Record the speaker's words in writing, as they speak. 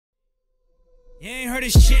You ain't heard of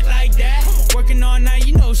shit like that. Working all night,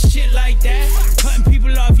 you know shit like that. Cutting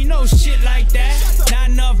people off, you know shit like that. Not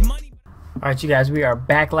enough money. Alright, you guys, we are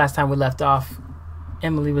back. Last time we left off,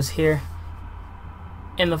 Emily was here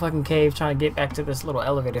in the fucking cave trying to get back to this little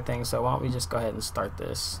elevator thing. So why don't we just go ahead and start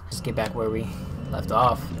this? Just get back where we left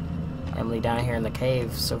off. Emily down here in the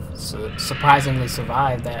cave so surprisingly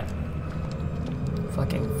survived that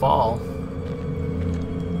fucking fall.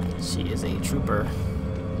 She is a trooper.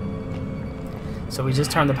 So we just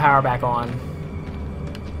turned the power back on.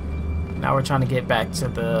 Now we're trying to get back to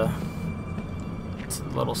the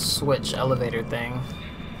little switch elevator thing.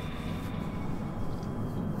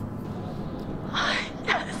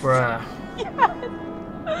 Yes. Bruh.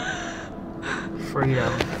 Yes.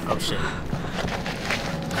 Freedom. Oh shit.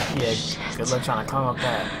 Yeah, shit. Good luck trying to climb up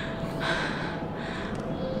that.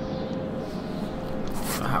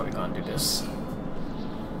 So how are we gonna do this?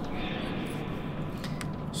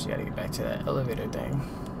 She gotta get back to that elevator thing.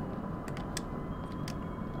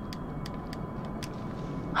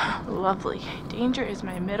 Lovely. Danger is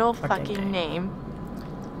my middle fucking name.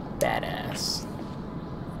 Badass.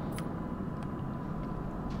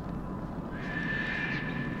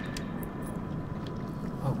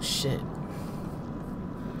 Oh shit.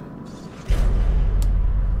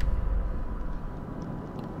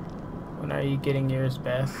 When are you getting yours,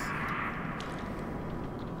 Beth?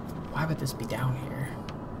 Why would this be down here?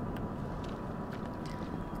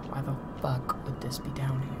 Why the fuck would this be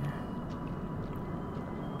down here?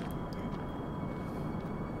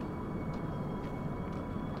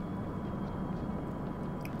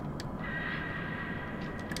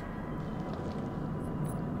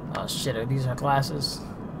 Oh shit, are these our glasses?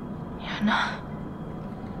 Yeah, no.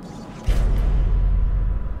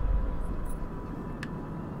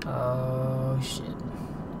 Oh shit.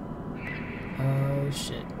 Oh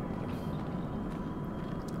shit.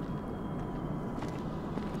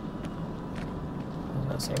 I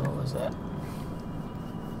was gonna say, what was that?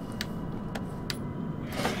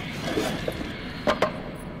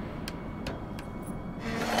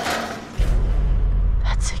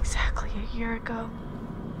 That's exactly a year ago.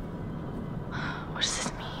 What does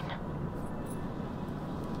this mean?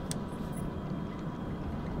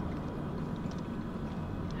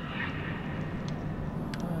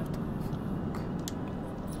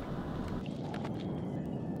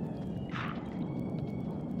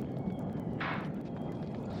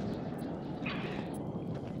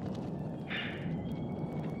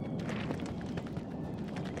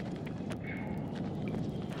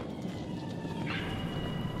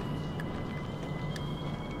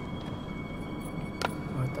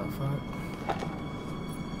 What the fuck?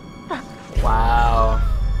 Wow.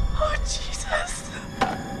 Oh, Jesus.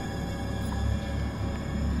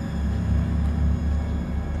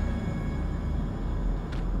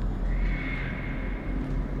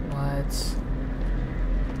 What?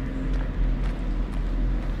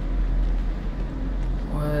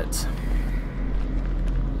 What?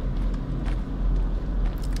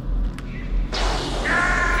 Oh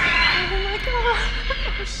my god.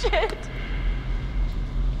 Oh shit.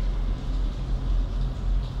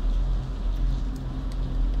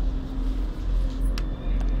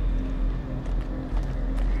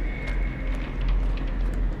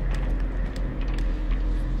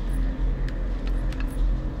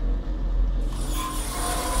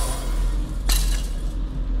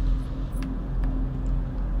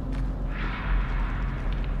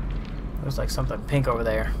 There's like something pink over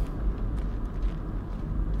there.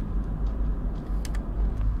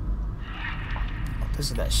 Oh,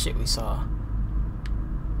 this is that shit we saw.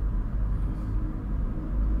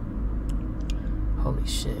 Holy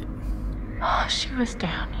shit. Oh, she was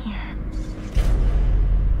down here.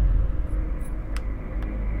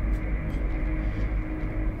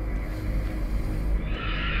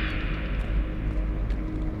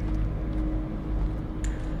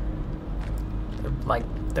 Like,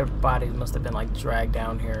 their bodies must have been like dragged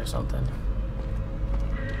down here or something.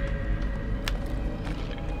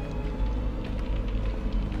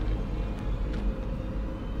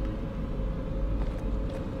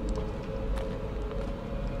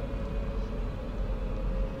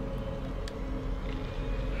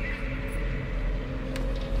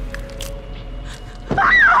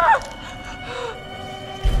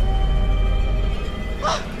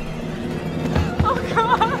 Oh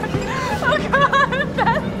god! Oh god!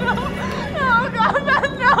 Beth, no! Oh god,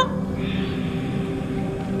 Beth, no!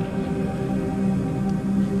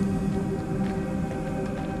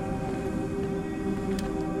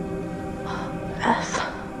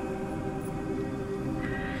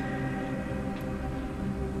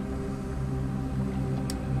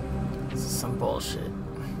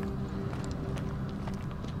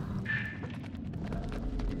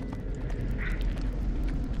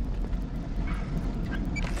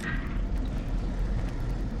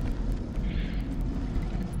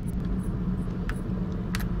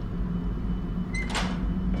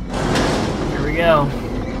 go.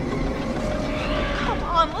 Come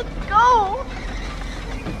on, let's go.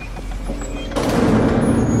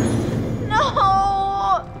 No.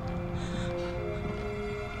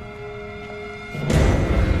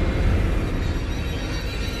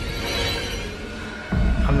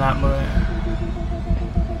 I'm not moving.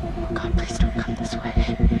 Oh God, please don't come this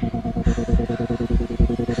way.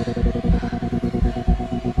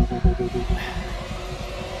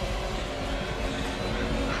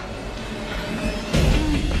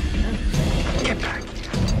 Get back.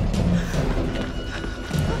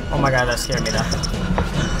 Oh my God, that scared me though.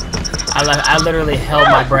 I literally held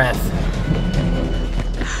my breath.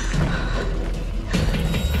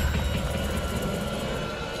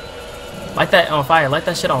 Light that on fire. Light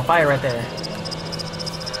that shit on fire right there.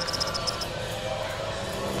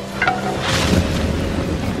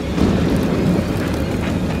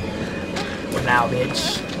 What now,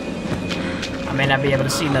 bitch? I may not be able to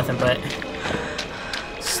see nothing, but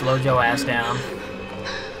slow your ass down.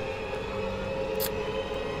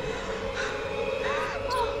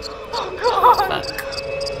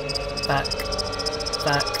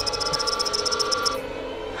 Fuck.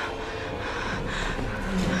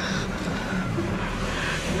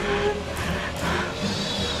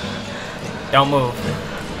 Don't move.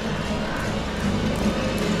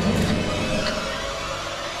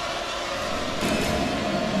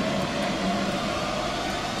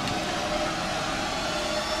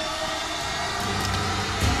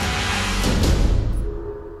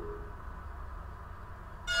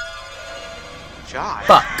 Josh.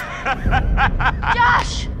 Fuck.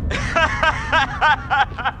 Josh!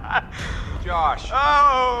 Josh.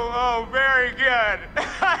 Oh, very good.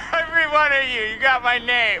 Every one of you got my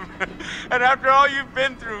name. And after all you've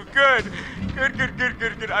been through, good.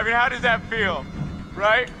 I mean, how does that feel?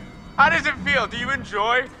 Right? How does it feel? Do you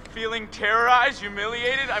enjoy feeling terrorized,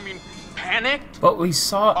 humiliated? I mean, panicked? But we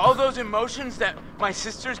saw. All those emotions that my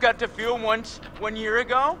sisters got to feel 1 year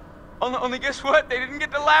ago? Only guess what? They didn't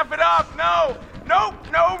get to laugh it off. No,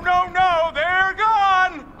 they're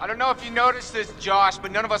gone. I don't know if you noticed this, Josh,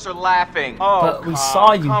 but none of us are laughing. Oh, But we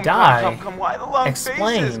saw you die. Come. Why the long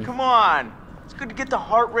Explain. faces? Come on. It's good to get the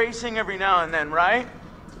heart racing every now and then, right?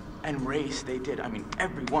 And race they did. I mean,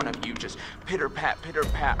 every one of you just pitter pat.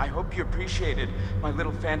 I hope you appreciated my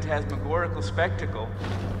little phantasmagorical spectacle.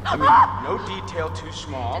 I mean, no detail too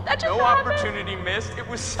small, Did that just no happen? opportunity missed. It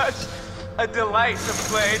was such a delight to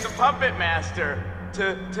play the puppet master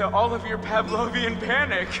to all of your Pavlovian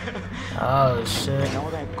panic. Oh shit. And all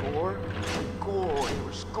that gore? Gore. There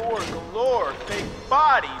was gore galore. Fake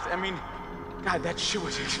bodies. I mean, God, that shit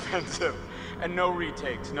was expensive. And no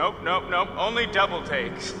retakes. Nope. Only double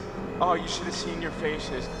takes. Oh, you should have seen your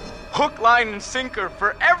faces. Hook, line, and sinker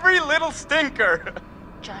for every little stinker.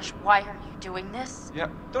 Josh, why are you doing this? Yeah,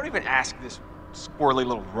 don't even ask this squirrely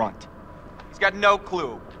little runt. He's got no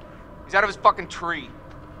clue. He's out of his fucking tree.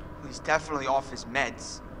 He's definitely off his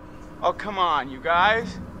meds. Oh, come on, you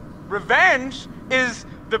guys. Revenge is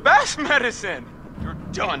the best medicine. You're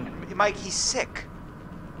done. Mike, he's sick.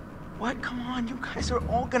 What? Come on, you guys are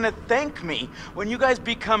all gonna thank me when you guys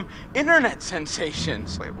become internet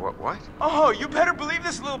sensations. Wait, what? Oh, you better believe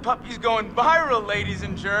this little puppy's going viral, ladies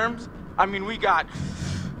and germs. I mean, we got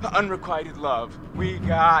unrequited love. We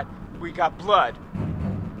got blood.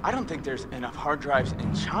 I don't think there's enough hard drives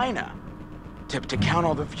in China to count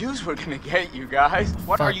all the views we're gonna get, you guys.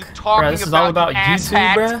 What Fuck. are you talking Bruh, this is about, all about you YouTube,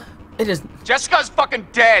 asshat? bruh. It is. Jessica's fucking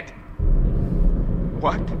dead.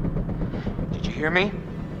 What? Did you hear me?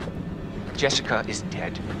 Jessica is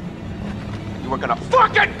dead. You are gonna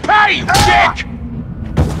fucking pay, you dick!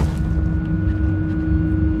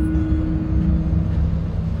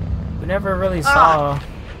 We never really saw.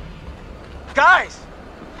 Guys,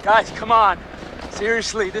 come on.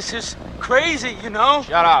 Seriously, this is crazy, you know?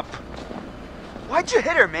 Shut up. Why'd you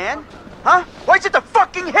hit her, man? Huh? Why'd you have to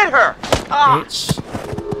fucking hit her? Bitch.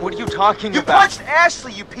 What are you talking You about? punched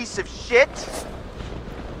Ashley, you piece of shit!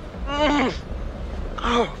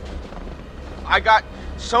 Oh, I got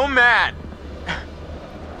so mad.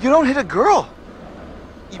 You don't hit a girl.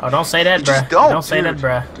 Oh, don't say that, You just bruh. don't, say that, Dude,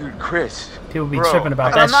 bruh. Dude, Chris. People be bro, tripping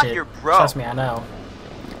about I'm that not shit. your bro. Trust me, I know.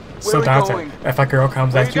 Where Sometimes we going? if a girl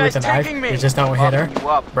comes Where at you you with a guys knife, taking me? you just don't hit her. You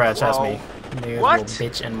up. Bruh, trust Whoa. me. Niggas What? will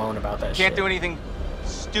bitch and moan about that Can't shit. do anything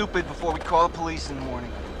stupid before we call the police in the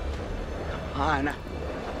morning. Come on.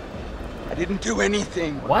 I didn't do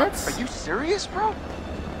anything. What? Are you serious, bro?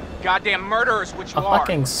 Goddamn murderer is what you A are.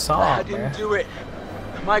 fucking saw, I didn't bruh. do it.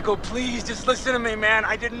 Michael, please, just listen to me, man.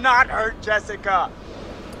 I did not hurt Jessica.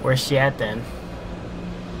 Where's she at then?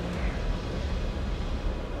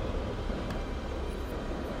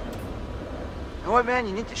 You know what, man?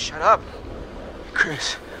 You need to shut up.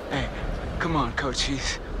 Chris, hey, come on, Coach.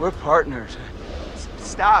 We're partners.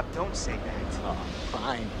 Stop, don't say that. Oh,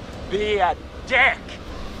 fine. Be a dick.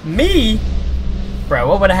 Me? Bro,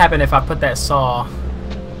 what would have happened if I put that saw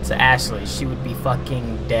to Ashley? She would be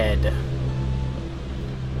fucking dead.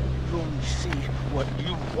 You only see what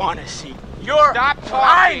you want to see. You're Stop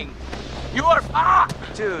talking! You're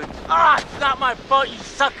Dude. it's not my fault you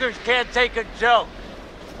suckers can't take a joke.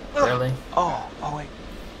 Really? Oh, wait.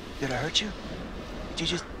 Did I hurt you?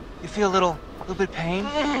 Did you feel a little bit of pain?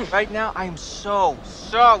 Right now, I am so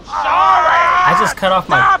sorry! I just cut off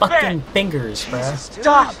my Stop fucking it! fingers, bruh.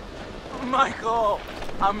 Stop! Michael,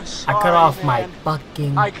 I'm sorry, I cut off man. my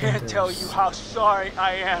fucking I can't fingers. tell you how sorry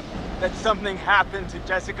I am that something happened to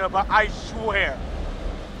Jessica, but I swear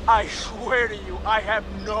to you, I have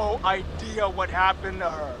no idea what happened to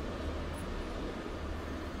her.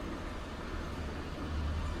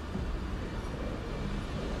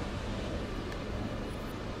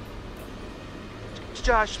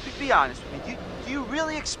 Josh, be honest with me. Do you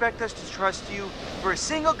really expect us to trust you for a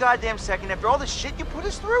single goddamn second after all the shit you put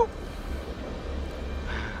us through?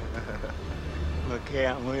 Well,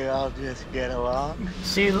 can't we all just get along?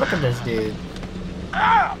 See, look at this dude.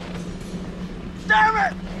 Ah!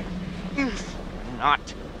 Damn it! Not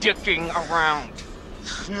dicking around.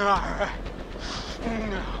 No,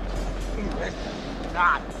 that's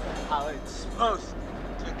not how it's supposed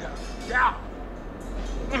to go down.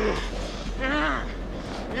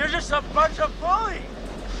 You're just a bunch of bullies.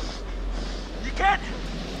 You can't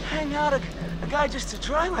hang out a guy just to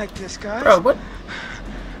try like this, guys. Bro, what?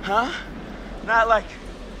 Huh? Not like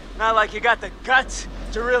you got the guts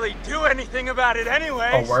to really do anything about it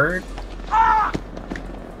anyway. A word? Ah!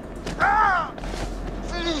 Ah!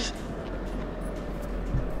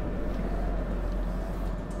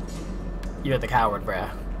 You're the coward, bruh.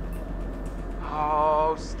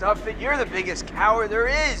 Oh, stuff it. You're the biggest coward there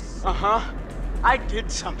is. Uh-huh. I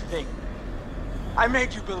did something. I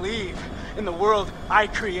made you believe in the world I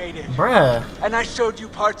created. Bruh. And I showed you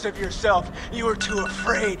parts of yourself you were too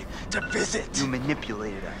afraid to visit. You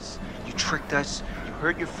manipulated us. You tricked us. You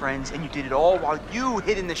hurt your friends, and you did it all while you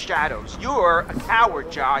hid in the shadows. You're a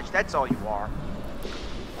coward, Josh. That's all you are.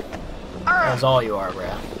 That's all you are,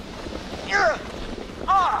 bruh.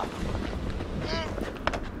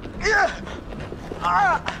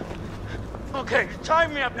 Okay,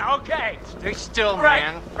 time me up now, okay. Stay still, Right,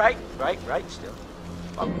 man. right, still.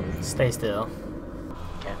 Stay still.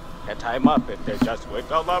 Can't tie him up if they just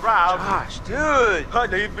wiggle around. Josh,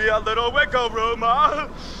 dude. Leave me a little wiggle room, huh?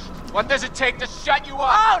 What does it take to shut you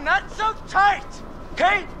up? Oh, not so tight,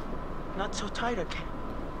 okay? Not so tight, okay?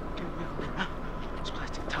 Those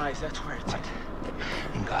plastic ties, that's where it's at.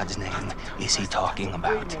 In God's name, is he talking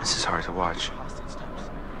about? This is hard to watch.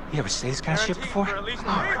 You ever say this kind of shit before? For at least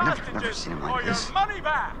No, three I've never hostages seen him or like your this. money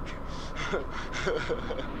back.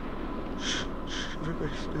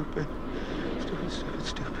 Everybody's stupid.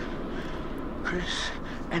 Stupid. Chris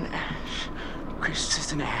and Ash. Chris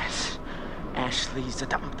is an ass. Ashley's a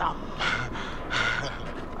dum-dum.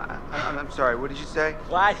 I'm sorry, what did you say?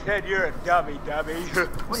 Well, I said you're a dummy.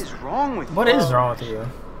 What is wrong with you? What is wrong with you?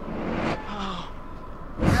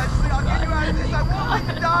 Ashley, I'll get you out of this. I won't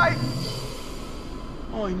let you die.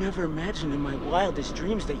 Oh, I never imagined in my wildest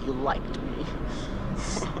dreams that you liked me.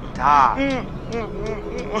 Stop.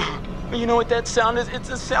 You know what that sound is? It's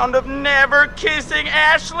the sound of never kissing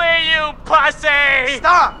Ashley, you pussy!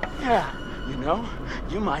 Stop. Yeah, you know,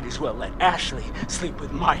 you might as well let Ashley sleep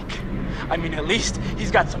with Mike. I mean, at least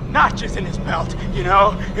he's got some notches in his belt, you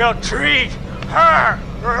know? He'll treat her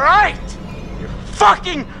right! You're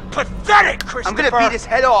fucking pathetic, Christopher! I'm gonna beat his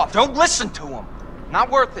head off. Don't listen to him. Not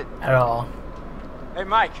worth it. At all. Hey,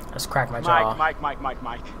 Mike. Let's crack my jaw. Mike.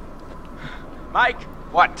 Mike,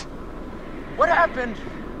 What? what happened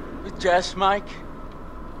with Jess, Mike?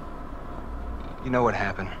 You know what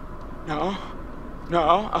happened. No,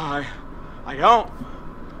 I don't.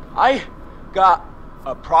 I got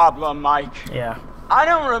a problem, Mike. Yeah. I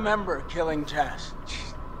don't remember killing Jess.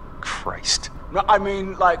 Christ. No, I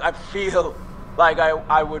mean, like, I feel like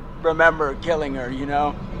I would remember killing her, you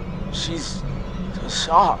know? She's so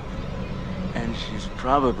soft. And she's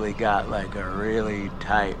probably got, like, a really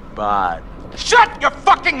tight bod. Shut your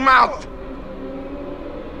fucking mouth!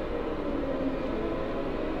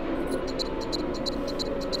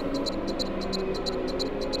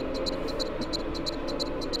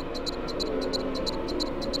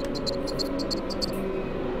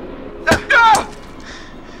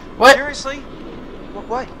 What? Seriously?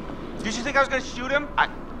 What? Did you think I was gonna shoot him?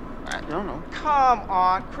 No. Come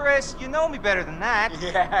on, Chris. You know me better than that.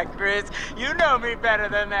 Yeah, Chris, you know me better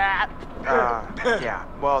than that. Yeah.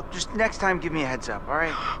 Well, just next time, give me a heads up, all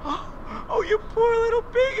right? Oh, you poor little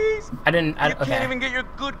piggies. You okay. can't even get your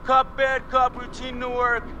good cop, bad cop routine to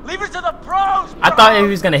work. Leave it to the pros, I thought he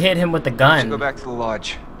was gonna hit him with the I should gun. go back to the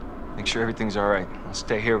lodge. Make sure everything's all right. I'll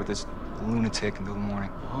stay here with this lunatic until the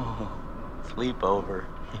morning. Oh, sleepover.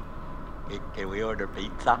 Can we order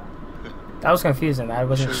pizza? That was confusing. I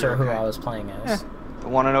wasn't Sure sure you're who okay. I was playing as. I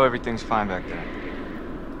want to know everything's fine back there.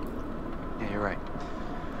 Yeah, you're right.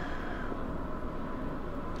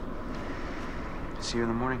 See you in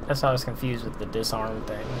the morning. That's how I was confused with the disarm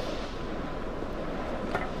thing.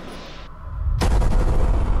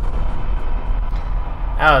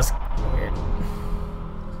 That was weird.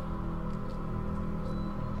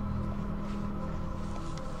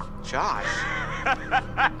 Josh.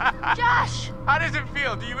 Josh! How does it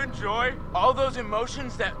feel? Do you enjoy all those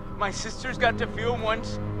emotions that my sisters got to feel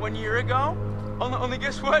once 1 year ago? Only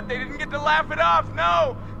guess what? They didn't get to laugh it off.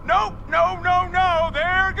 No! Nope! No!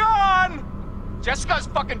 They're gone! Jessica's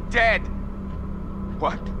fucking dead.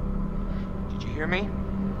 What? Did you hear me?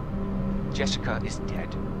 Jessica is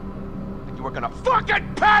dead. And you are gonna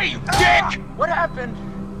fucking pay, you dick! What happened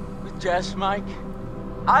with Jess, Mike?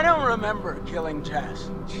 I don't remember killing Jess.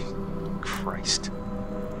 Christ.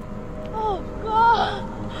 Oh, God!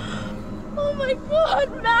 Oh, my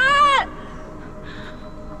God, Matt!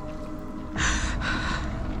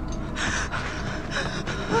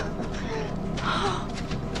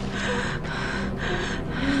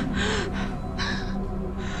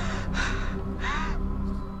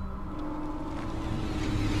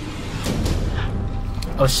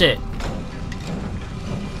 Oh shit.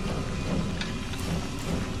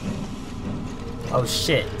 Oh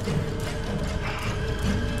shit.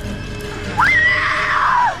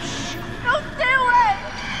 Don't stay away!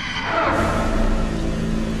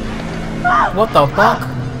 What the fuck?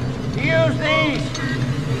 Use these!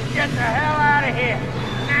 Get the hell out of here!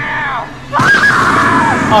 Now!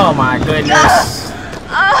 Oh my goodness.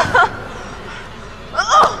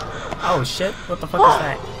 Oh shit. What the fuck is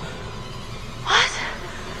that? What?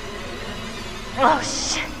 Oh,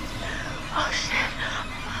 shit. Oh, shit.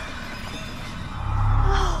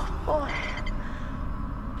 Oh, boy.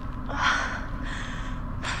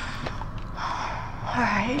 All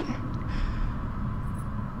right.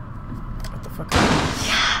 What the fuck?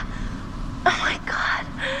 Yeah. Oh, my God.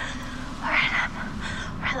 All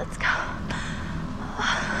right, let's go.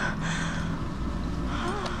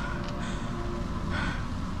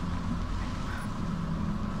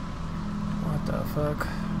 What the fuck?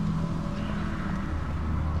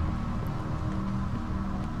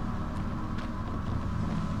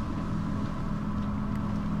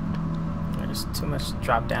 There's too much to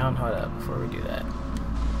drop down. Hold up before we do that.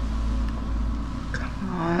 Come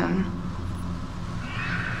on.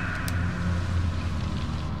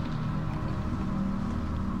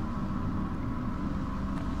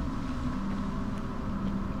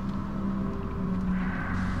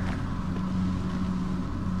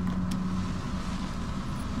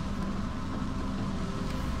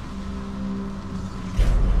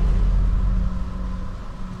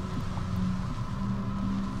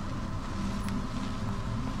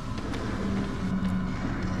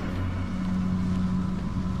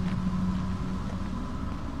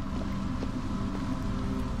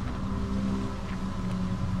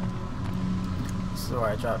 This is where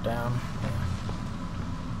I drop down.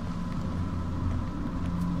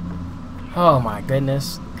 Oh my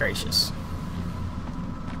goodness gracious.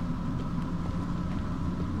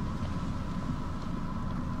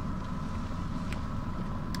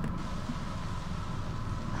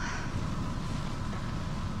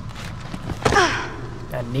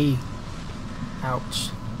 That knee. Ouch.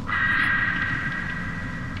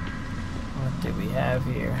 What do we have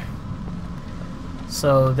here?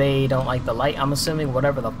 So they don't like the light, I'm assuming,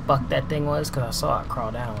 whatever the fuck that thing was, because I saw it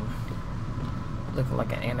crawl down. Looking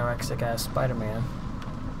like an anorexic ass Spider-Man.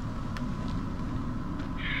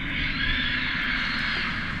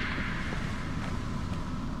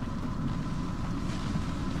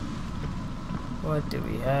 What do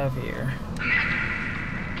we have here?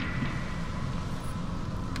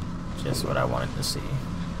 Just what I wanted to see.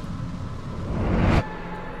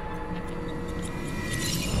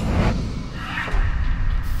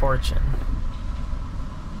 Fortune.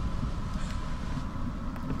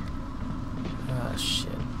 Ah, shit.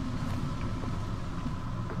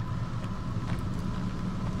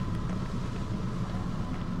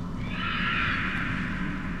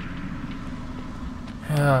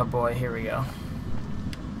 Oh boy, here we go.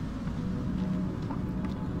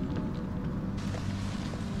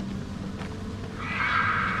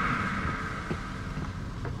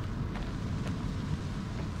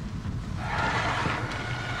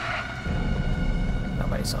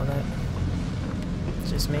 Nobody saw that.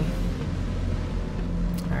 It's just me.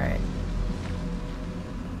 Alright.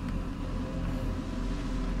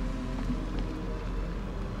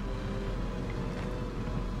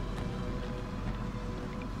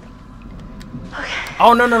 Okay.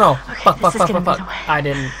 Oh, no, no, no. Okay, Fuck. this is getting in the way. I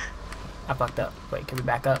didn't. I fucked up. Wait, can we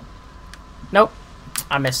back up? Nope.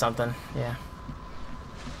 I missed something. Yeah.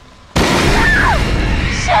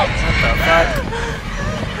 Shit! What the fuck?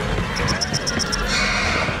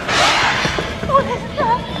 What is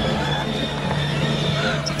that?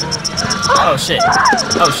 Oh, shit.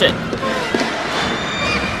 Oh, shit.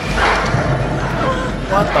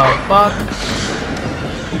 What the fuck?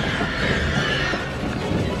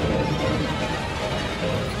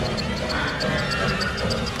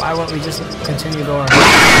 Why won't we just continue going?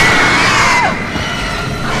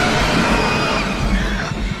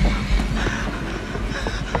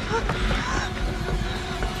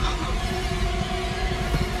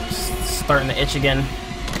 Starting to itch again.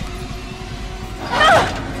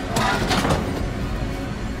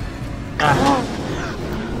 Ah.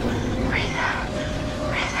 Breathe out.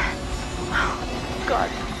 Breathe out. Oh, God.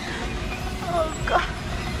 Oh, God.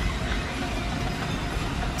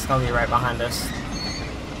 It's gonna be right behind us.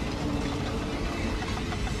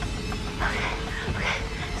 Okay.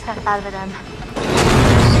 Snap out of it, Em.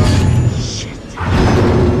 Shit.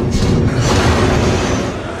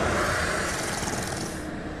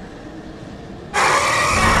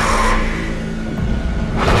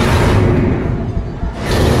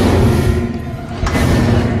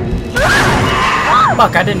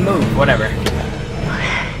 Fuck, I didn't move. Whatever.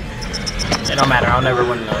 It don't matter. I'll never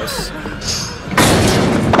win those.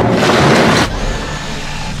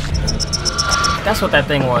 That's what that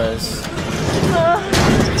thing was.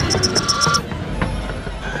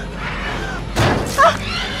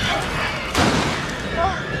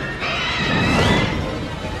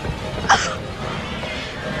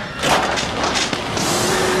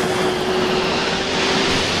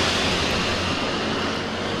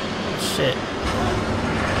 Shit.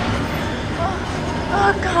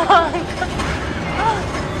 Oh, God.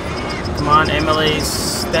 Come on, Emily.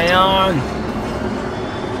 Stay on.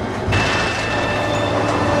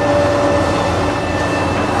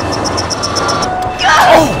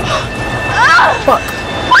 Oh! Fuck.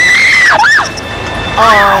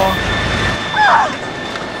 Oh.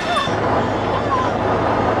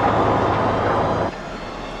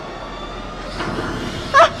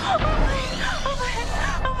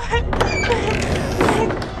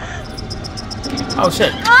 Oh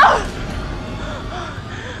shit.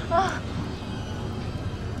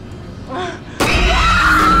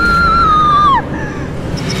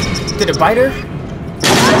 Did it bite her?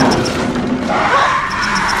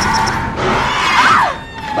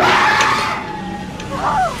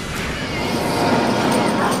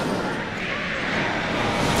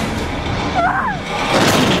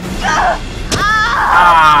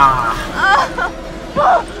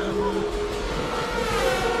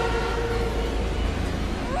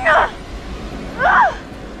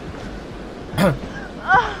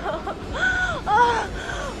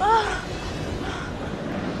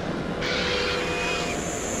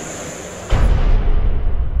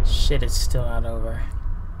 Shit, it's still not over.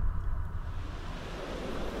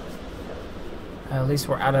 At least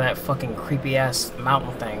we're out of that fucking creepy ass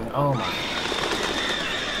mountain thing. Oh my.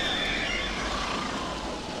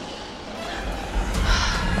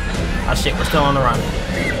 Oh shit, we're still on the run.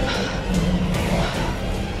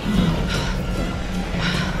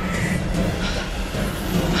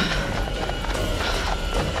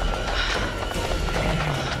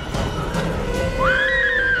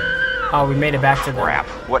 Oh, we made it back to the... Crap.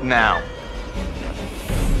 What now?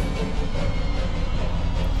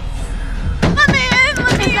 Let me in!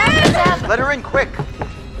 Let me in! Let her in, quick.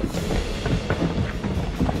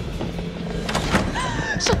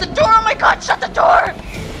 Shut the door! Oh my God! Shut the door!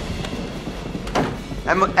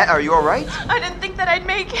 Emma, are you all right? I didn't think that I'd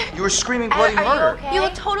make it. You were screaming bloody Are murder. you okay? You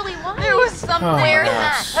look totally wild. There was something. Oh my Where's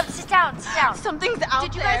gosh. Matt? Sit down, sit down. Something's out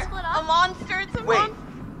Did you there. guys split up? A monster. It's a Wait. monster.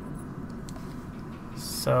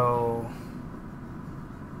 So...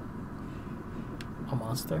 A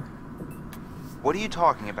monster? What are you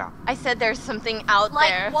talking about? I said there's something out Like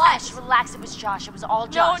there. what? Josh, relax, it was Josh. It was all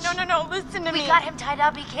No, Josh. no. Listen to me. We got him tied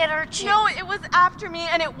up. He can't hurt you. No, it was after me,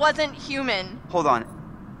 and it wasn't human. Hold on.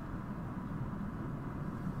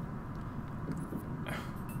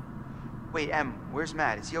 Wait, Em, where's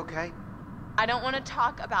Matt? Is he okay? I don't want to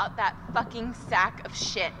talk about that fucking sack of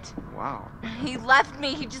shit. Wow. He left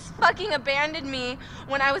me. He just fucking abandoned me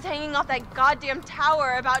when I was hanging off that goddamn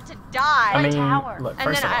tower about to die. I mean, tower? look, And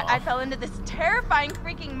first then of all, I fell into this terrifying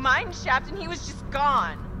freaking mine shaft and he was just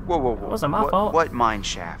gone. Whoa. it wasn't my fault. What mine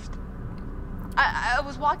shaft? I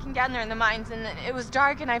was walking down there in the mines and it was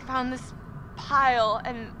dark and I found this pile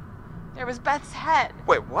and there was Beth's head.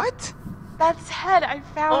 Wait, what? Beth's head, I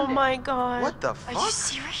found it. Oh my god. What the Are fuck? you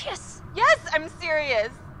serious? Yes, I'm serious.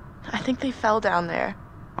 I think they fell down there.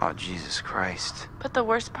 Oh, Jesus Christ. But the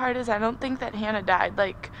worst part is I don't think that Hannah died,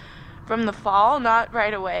 like, from the fall, not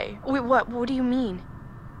right away. Wait, what do you mean?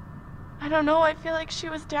 I don't know, I feel like she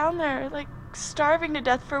was down there, like, starving to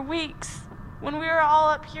death for weeks. When we were all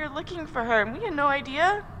up here looking for her, and we had no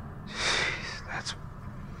idea. That's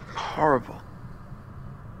horrible.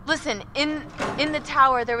 Listen, in the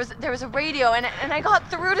tower there was a radio and I got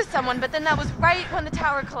through to someone, but then that was right when the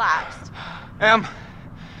tower collapsed. Em,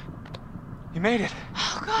 you made it.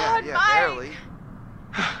 Oh God, yeah, Mike. barely.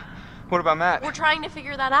 What about Matt? We're trying to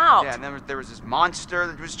figure that out. Yeah, and then there was this monster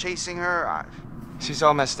that was chasing her. She's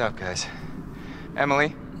all messed up, guys.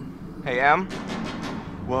 Emily? Hey, Em?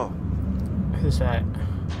 Whoa. Who's that?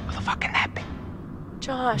 Who the fuck can that be?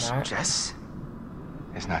 Josh. Alright. Jess?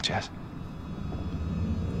 It's not Jess.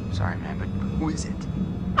 Sorry, man, but who is it?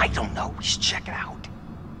 I don't know. Just check it out.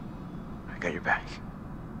 I got your back.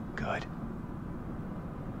 Good.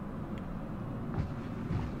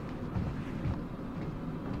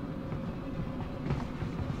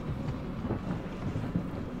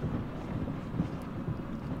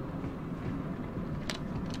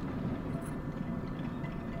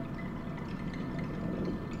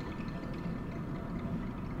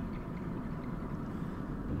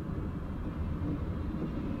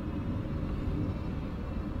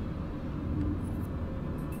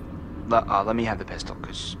 Let me have the pistol,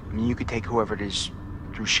 because, I mean, you could take whoever it is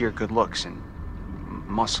through sheer good looks and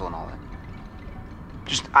muscle and all that.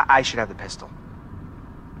 Just, I should have the pistol.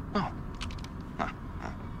 Oh. Huh.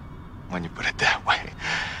 When you put it that way.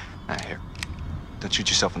 Here. Don't shoot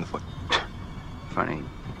yourself in the foot. Funny, you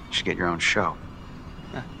should get your own show.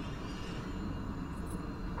 Huh.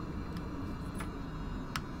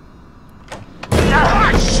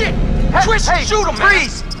 Ah, shit! Twist, shoot him, man.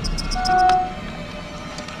 Freeze!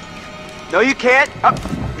 No, you can't.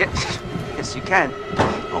 Yes, you can.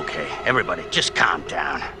 Okay, everybody, just calm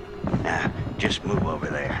down. Now, just move over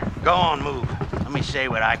there. Go on, move. Let me say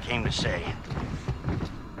what I came to say.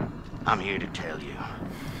 I'm here to tell you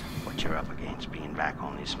what you're up against being back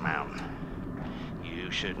on this mountain. You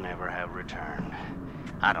should never have returned.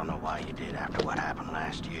 I don't know why you did after what happened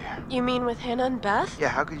last year. You mean with Hannah and Beth? Yeah,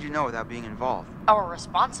 how could you know without being involved? Or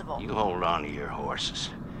responsible. You hold on to your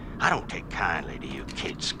horses. I don't take kindly to you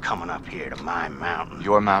kids coming up here to my mountain.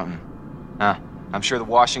 Your mountain. Huh. I'm sure the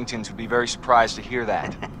Washingtons would be very surprised to hear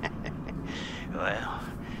that. Well,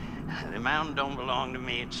 the mountain don't belong to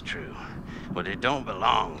me, it's true. But it don't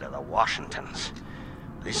belong to the Washingtons.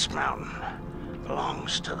 This mountain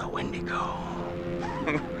belongs to the Wendigo.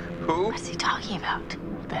 Who? What's he talking about?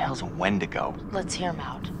 What the hell's a Wendigo? Let's hear him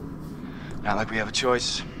out. Not like we have a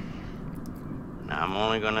choice. Now, I'm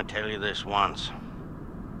only gonna tell you this once.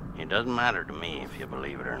 It doesn't matter to me if you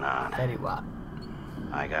believe it or not. Betty Watt.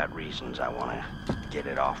 I got reasons I want to get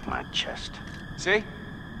it off my chest. See?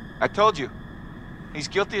 I told you. He's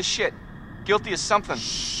guilty as shit. Guilty as something.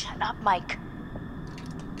 Shut up, Mike.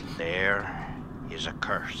 There is a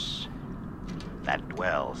curse that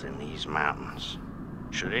dwells in these mountains.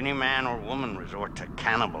 Should any man or woman resort to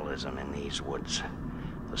cannibalism in these woods,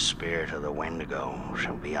 the spirit of the Wendigo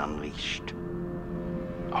shall be unleashed.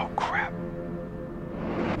 Oh, crap.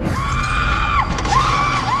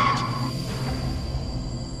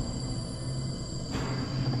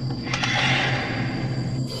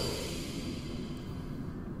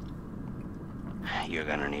 You're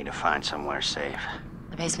gonna need to find somewhere safe.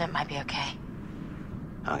 The basement might be okay.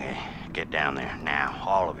 Okay, get down there now,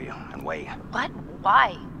 all of you, and wait. What?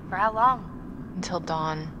 Why? For how long? Until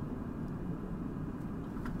dawn.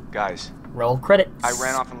 Guys, Roll credits. I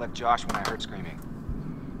ran off and left Josh when I heard screaming.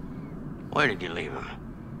 Where did you leave him?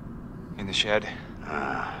 In the shed.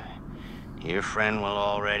 Your friend will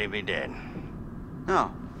already be dead.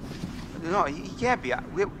 No, he can't be.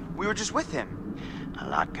 We were just with him. A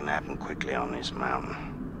lot can happen quickly on this mountain.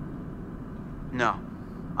 No,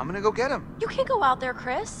 I'm gonna go get him. You can't go out there,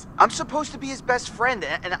 Chris. I'm supposed to be his best friend,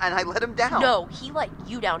 and I let him down. No, he let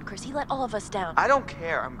you down, Chris. He let all of us down. I don't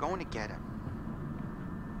care. I'm going to get him.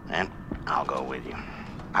 Then I'll go with you.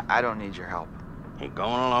 I don't need your help. You're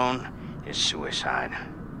going alone is suicide.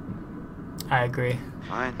 I agree.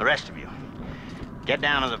 Fine. The rest of you, get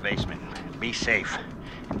down to the basement. Be safe,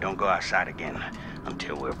 and don't go outside again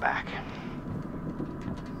until we're back.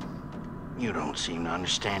 You don't seem to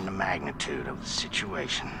understand the magnitude of the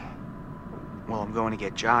situation. Well, I'm going to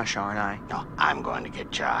get Josh, aren't I? No, I'm going to get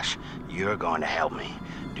Josh. You're going to help me.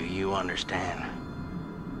 Do you understand?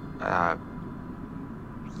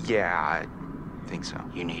 Yeah, I think so.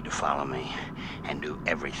 You need to follow me and do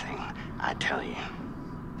everything I tell you.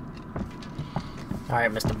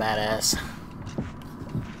 Alright, Mr. Badass.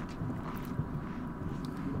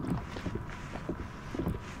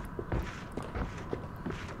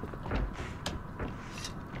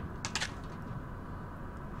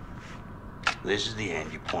 This is the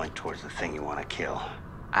end. You point towards the thing you want to kill.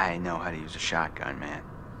 I know how to use a shotgun, man.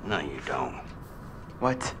 No, you don't.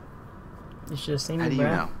 What? You should have seen How me, do you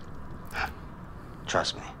bruh. know?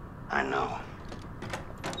 Trust me, I know.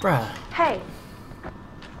 Bruh. Hey.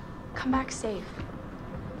 Come back safe.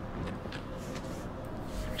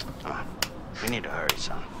 Come on. We need to hurry,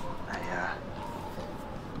 son.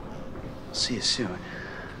 See you soon.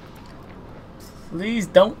 Please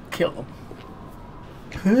don't kill him.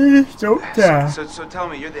 Please don't die. So tell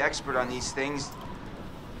me, you're the expert on these things.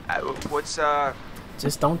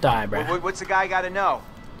 Just don't die, bruh. What's the guy got to know?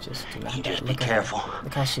 Just do not You die. just be Look at her. careful.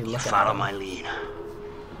 Look how she You looking follow at him. my lead.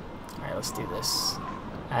 Alright, let's do this.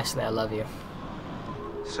 Ashley, I love you.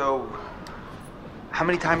 So, how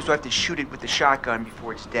many times do I have to shoot it with the shotgun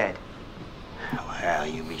before it's dead? Well,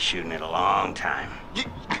 you'll be shooting it a long time.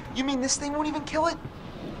 You mean this thing won't even kill it?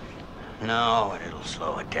 No, but it'll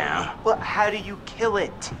slow it down. Well, how do you kill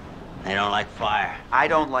it? They don't like fire. I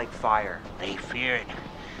don't like fire. They fear it.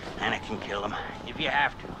 And it can kill them if you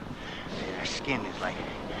have to. Their skin is like...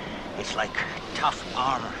 It's like tough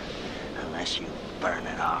armor. Unless you burn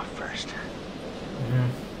it off first.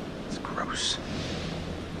 It's gross.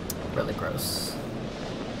 Really gross.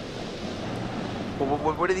 Well,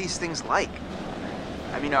 what are these things like?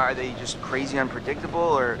 I mean, are they just crazy unpredictable,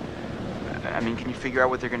 or... I mean, can you figure out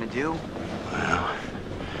what they're gonna do? Well,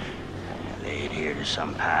 they adhere to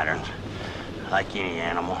some patterns. Like any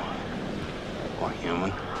animal. Or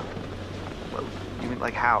human. Well, you mean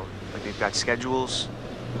like how? Like they've got schedules?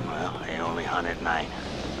 Well, they only hunt at night.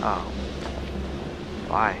 Oh.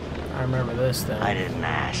 Why? I remember this then. I didn't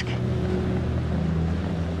ask.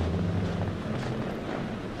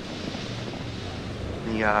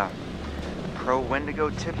 The, pro Wendigo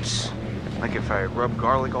tips? Like if I rub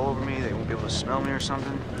garlic all over me, they won't be able to smell me or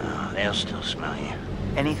something? They'll still smell you.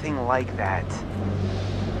 Anything like that?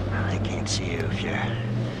 They can't see you if you're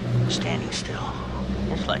standing still.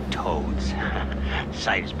 It's like toads.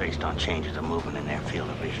 Sight is based on changes of movement in their field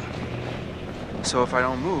of vision. So if I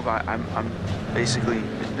don't move, I'm basically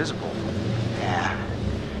invisible. Yeah.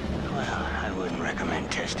 Well, I wouldn't recommend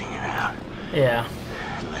testing it out. Yeah.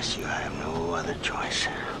 Unless you have no other choice.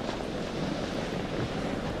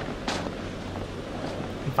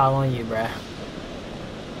 I'm following you, bruh.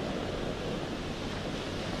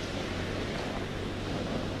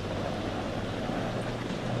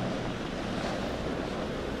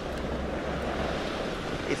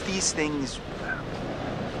 If these things,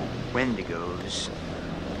 Wendigos,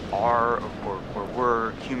 are or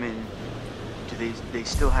were human, do they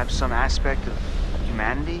still have some aspect of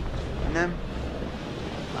humanity in them?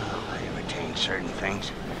 Well, they retain certain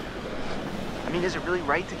things. I mean, is it really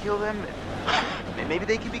right to kill them? Maybe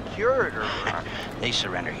they can be cured, or... They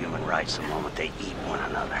surrender human rights the moment they eat one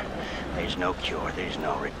another. There's no cure, there's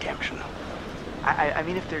no redemption. I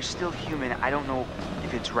mean, if they're still human, I don't know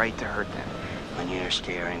if it's right to hurt them. When you're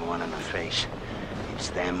staring one in the face, it's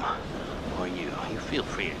them or you. You feel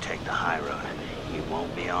free to take the high road. You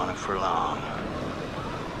won't be on it for long.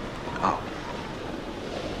 Oh.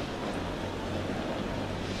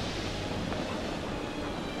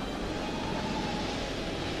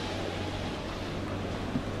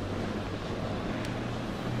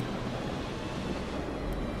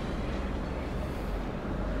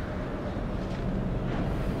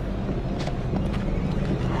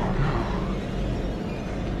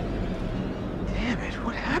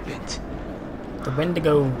 The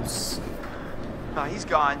Wendigos. Oh, he's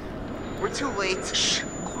gone. We're too late. Shh,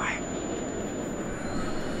 quiet.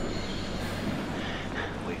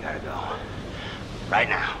 We gotta go. Right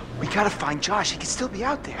now. We gotta find Josh. He could still be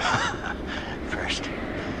out there. First,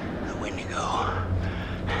 the Wendigo.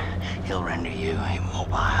 He'll render you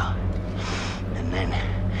immobile. And then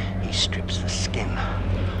he strips the skin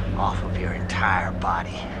off of your entire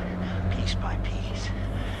body, piece by piece.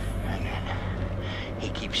 And then he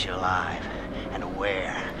keeps you alive and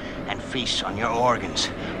aware and feasts on your organs,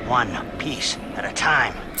 one piece at a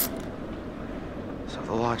time. So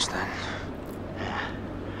the lodge then. Yeah.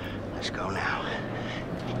 Let's go now.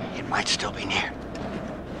 It might still be near.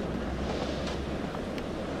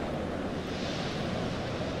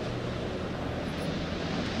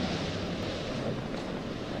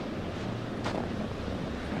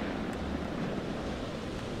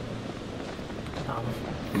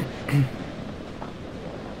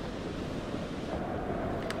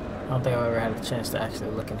 I don't think I've ever had a chance to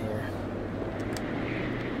actually look in here.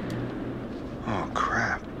 Oh,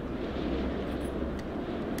 crap.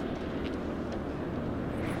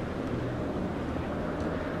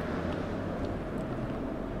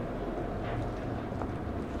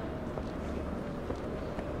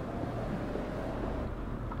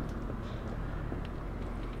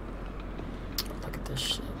 Look at this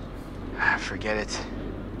shit. Forget it.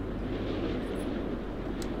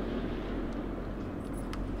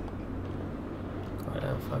 What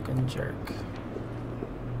a fucking jerk.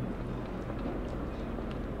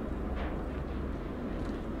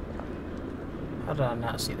 How did I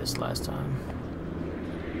not see this last time?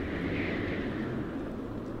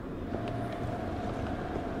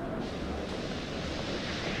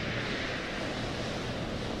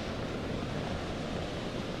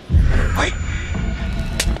 Wait!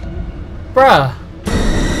 Bruh!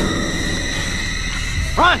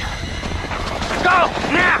 Run! Go!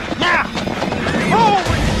 Now! Now!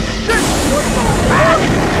 Holy shit!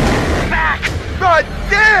 Back! God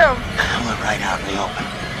damn! We're right out in the open.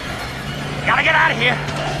 Gotta get out of here!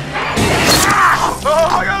 Oh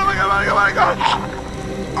my god, oh my god, oh my god, oh my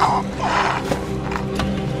god!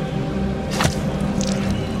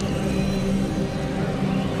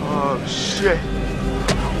 Oh shit.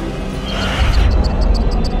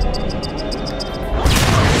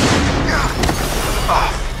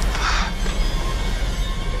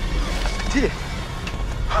 I did it.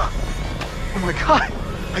 Oh my god.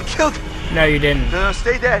 I killed him. No, you didn't. No,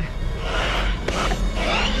 stay dead.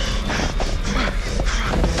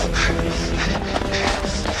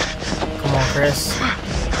 Come on, Chris.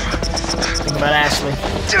 Think about Ashley.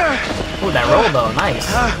 Ooh, that roll though, nice.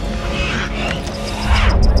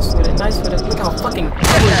 Nice with it, nice with it. Look how fucking cool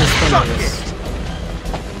this thing is.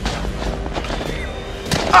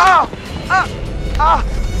 Oh!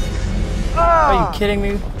 Are you kidding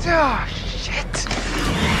me? Oh, shit.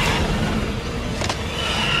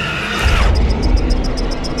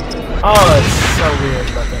 Oh, it's so weird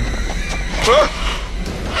looking.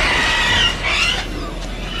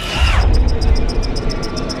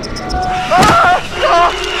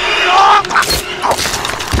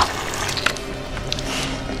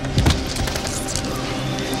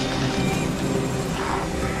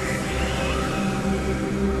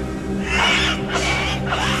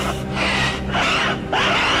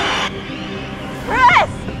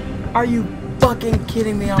 Are you fucking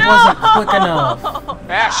kidding me? I wasn't quick enough.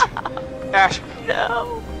 Ash! Ash!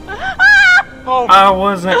 No. Oh, I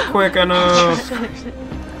wasn't quick enough.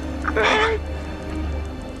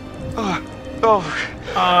 oh.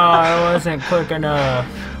 I wasn't quick enough.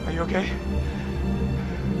 Are you okay?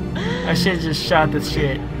 I should just shot this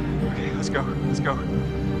shit. Okay, let's go. Let's go.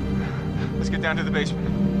 Let's get down to the basement.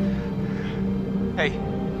 Hey,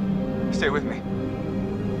 stay with me.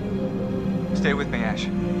 Stay with me, Ash.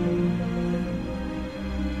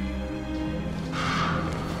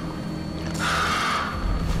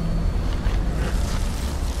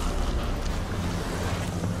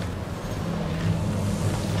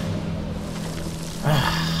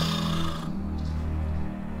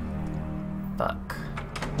 Fuck.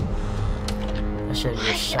 I should have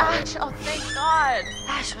just shot Ash, it. oh thank God.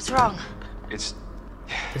 Ash, what's wrong? It's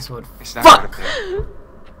This would. not good up Fuck! there.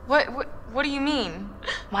 What do you mean?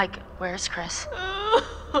 Mike, where's Chris?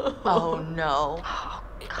 Oh no. Oh,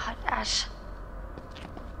 God, Ash.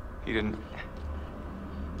 He didn't.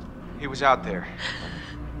 He was out there.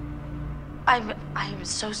 I'm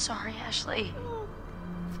so sorry, Ashley.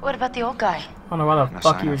 What about the old guy? I don't know why the No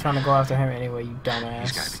fuck sign you were of- trying to go after him anyway, you dumbass.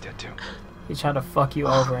 He's gotta be dead too. He tried to fuck you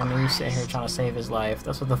over and then you sitting here trying to save his life.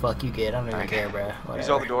 That's what the fuck you get. I don't even Alright. care, bruh. These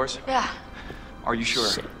all Whatever. the doors? Yeah. Are you sure?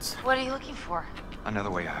 Shit. What are you looking for? Another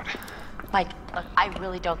way out. Mike, look, I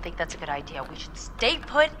really don't think that's a good idea. We should stay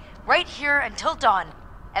put right here until dawn.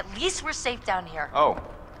 At least we're safe down here. Oh,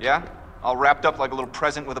 yeah? All wrapped up like a little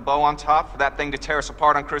present with a bow on top for that thing to tear us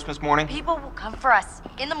apart on Christmas morning? People will come for us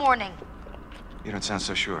in the morning. You don't sound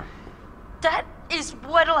so sure. That is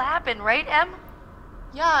what'll happen, right, Em?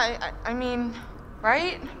 Yeah, I mean,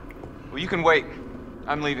 right? Well, you can wait.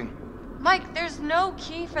 I'm leaving. Mike, there's no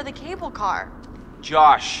key for the cable car.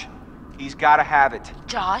 Josh. He's gotta have it.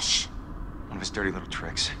 Josh? One of his dirty little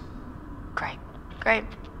tricks. Great. Great.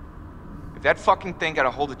 If that fucking thing got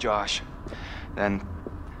a hold of Josh, then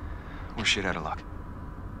we're shit out of luck.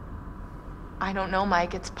 I don't know,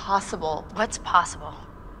 Mike. It's possible. What's possible?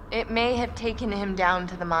 It may have taken him down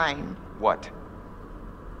to the mine. What?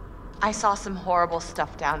 I saw some horrible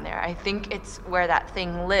stuff down there. I think it's where that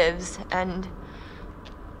thing lives, and...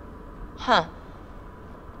 Huh.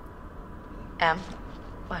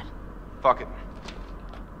 What? Fuck it.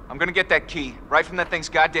 I'm gonna get that key right from that thing's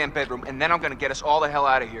goddamn bedroom, and then I'm gonna get us all the hell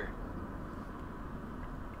out of here.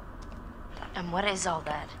 And what is all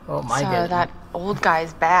that? Oh, Mike. So that old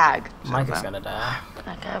guy's bag. Mike is gonna die.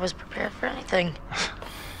 That guy was prepared for anything.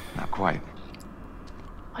 Not quite.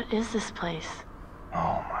 What is this place?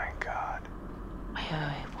 Oh my god. Wait,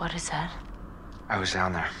 what is that? I was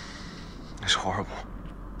down there. It was horrible.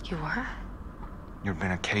 You were? There'd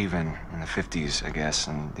been a cave-in in the 50s, I guess,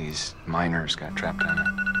 and these miners got trapped down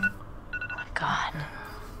there. Oh my god.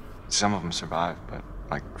 Some of them survived, but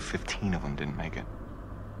like 15 of them didn't make it.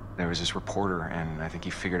 There was this reporter, and I think he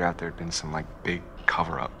figured out there'd been some like big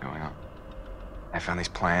cover-up going on. I found these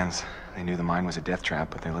plans. They knew the mine was a death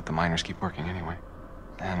trap, but they let the miners keep working anyway.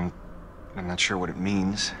 And I'm not sure what it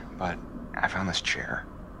means, but I found this chair.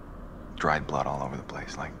 Dried blood all over the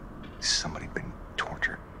place, like somebody'd been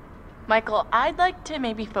tortured. Michael, I'd like to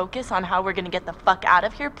maybe focus on how we're gonna get the fuck out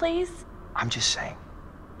of here, please. I'm just saying,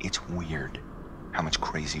 it's weird how much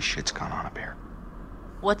crazy shit's gone on up here.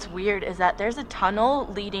 What's weird is that there's a tunnel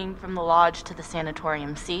leading from the lodge to the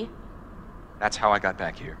sanatorium, see? That's how I got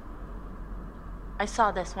back here. I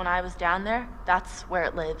saw this when I was down there. That's where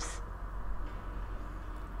it lives.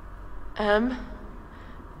 What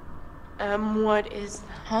is...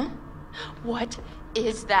 Huh? What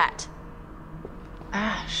is that?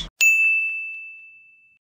 Ash.